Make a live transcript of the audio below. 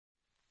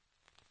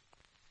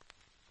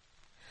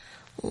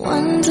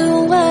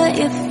Wonder what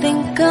you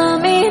think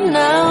of me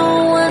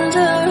now.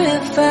 Wonder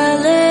if I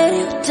let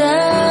you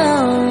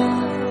down.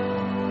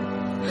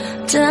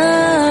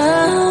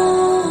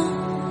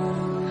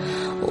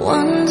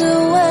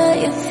 Wonder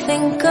what you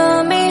think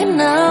of me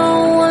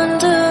now.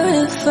 Wonder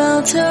if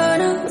I'll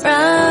turn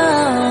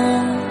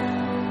around.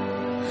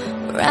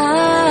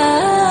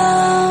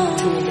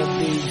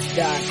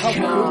 I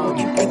wonder what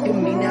you think of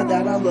me now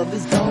that our love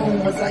is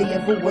gone. Was I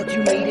ever what you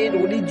needed,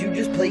 or did you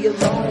just play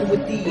along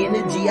with the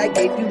energy I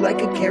gave you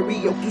like a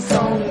karaoke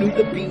song? Knew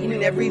the beat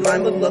in every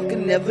line, but love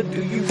can never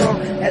do you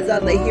wrong. As I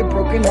lay here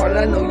broken hearted,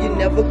 I know you're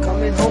never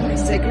coming home.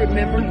 These sacred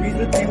memories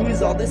with you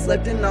is all that's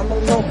left, and I'm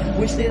alone.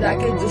 Wish that I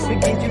could just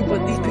forget you,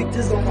 but these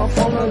pictures on my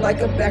phone are like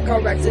a back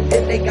car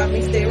accident. They got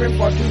me staring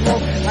far too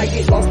long. I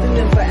get lost in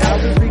them for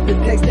hours, read the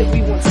text that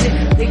we once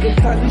sent. Think of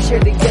times we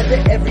share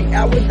together, every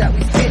hour that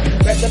we spent.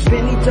 Wrapped up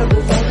in each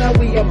other's arms, now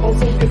we are both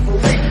so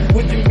different.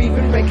 Would you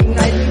even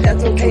recognize me?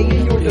 That's okay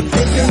in your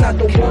defense. You're not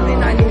the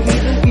woman I knew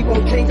neither. We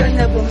both changed, I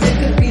never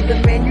meant to be the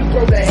man you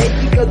grow to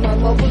hate, because my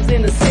love was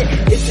innocent.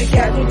 It's a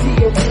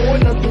casualty of war,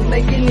 nothing's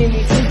making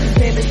any sense. This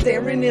man is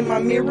staring in my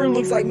mirror,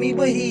 looks like me,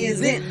 but he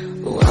isn't.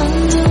 Wonder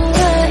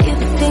what you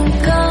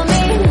think of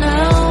me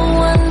now.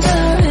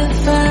 Wonder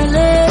if I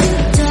let you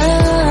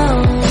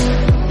down.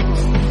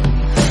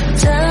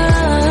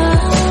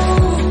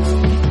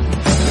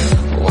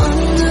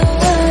 Wonder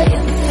what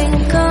you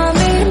think of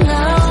me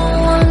now.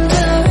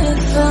 Wonder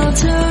if I'll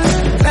turn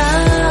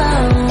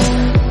around.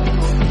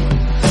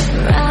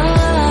 Now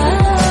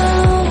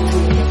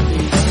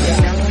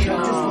I know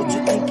just what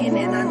you're thinking,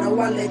 and I know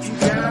I let you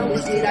down.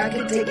 Wish that I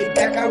could take it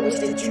back. I wish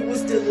that you were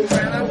still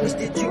around. I wish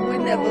that you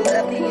would never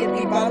left me.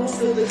 Empty bottles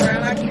to the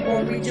ground. I keep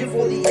on reaching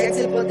for the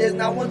exit, but there's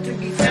not one to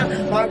be found.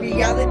 My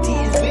reality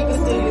is big, but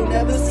still you'll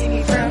never see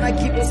me frown. I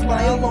keep a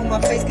smile on my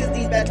face, cause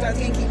these bad times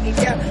can't keep me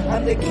down.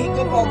 I'm the king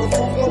of all the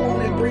fools, go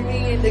on and bring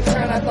me in the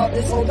crown. I thought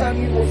this whole time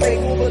you were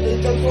faithful, but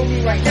the joke's on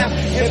me right now.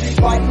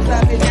 Everybody's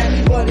laughing at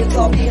me, but it's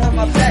all behind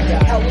my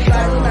back. How was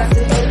I not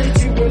to know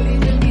that you were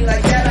leaving me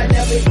like that? I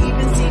never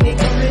even seen it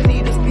coming.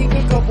 Need to speak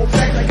a couple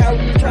facts, like how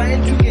we were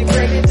trying to get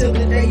pregnant till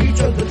the day you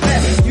chose the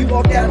path. You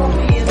walked out on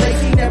me and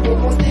lazy, never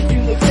once did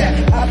you look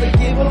back. I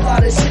forgive a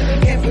lot of shit,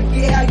 but can't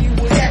forget how you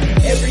would act.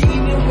 Every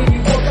evening when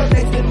you woke up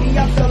next to me,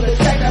 I felt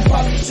attacked. I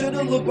probably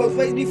should've looked both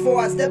ways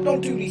before I stepped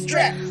onto these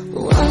tracks.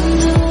 Wonder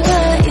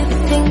what you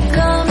think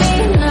of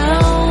me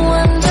now.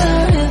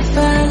 Wonder if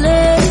I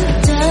let you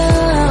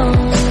down.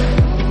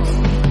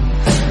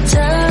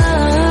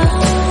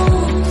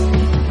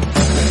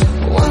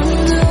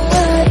 Wonder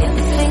what you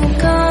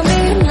think of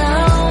me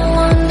now.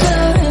 Wonder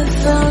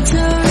if I'll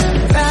turn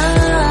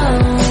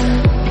around.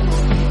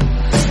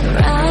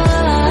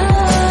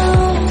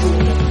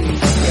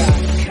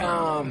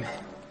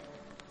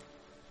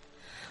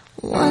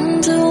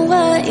 Wonder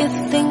what you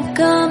think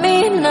of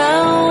me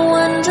now.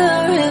 Wonder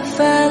if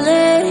I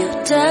let you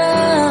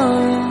down.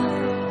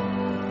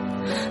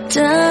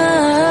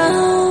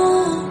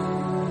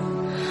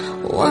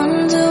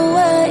 Wonder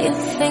what you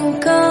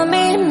think of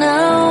me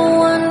now.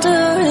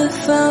 Wonder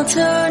if I'll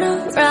turn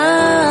around.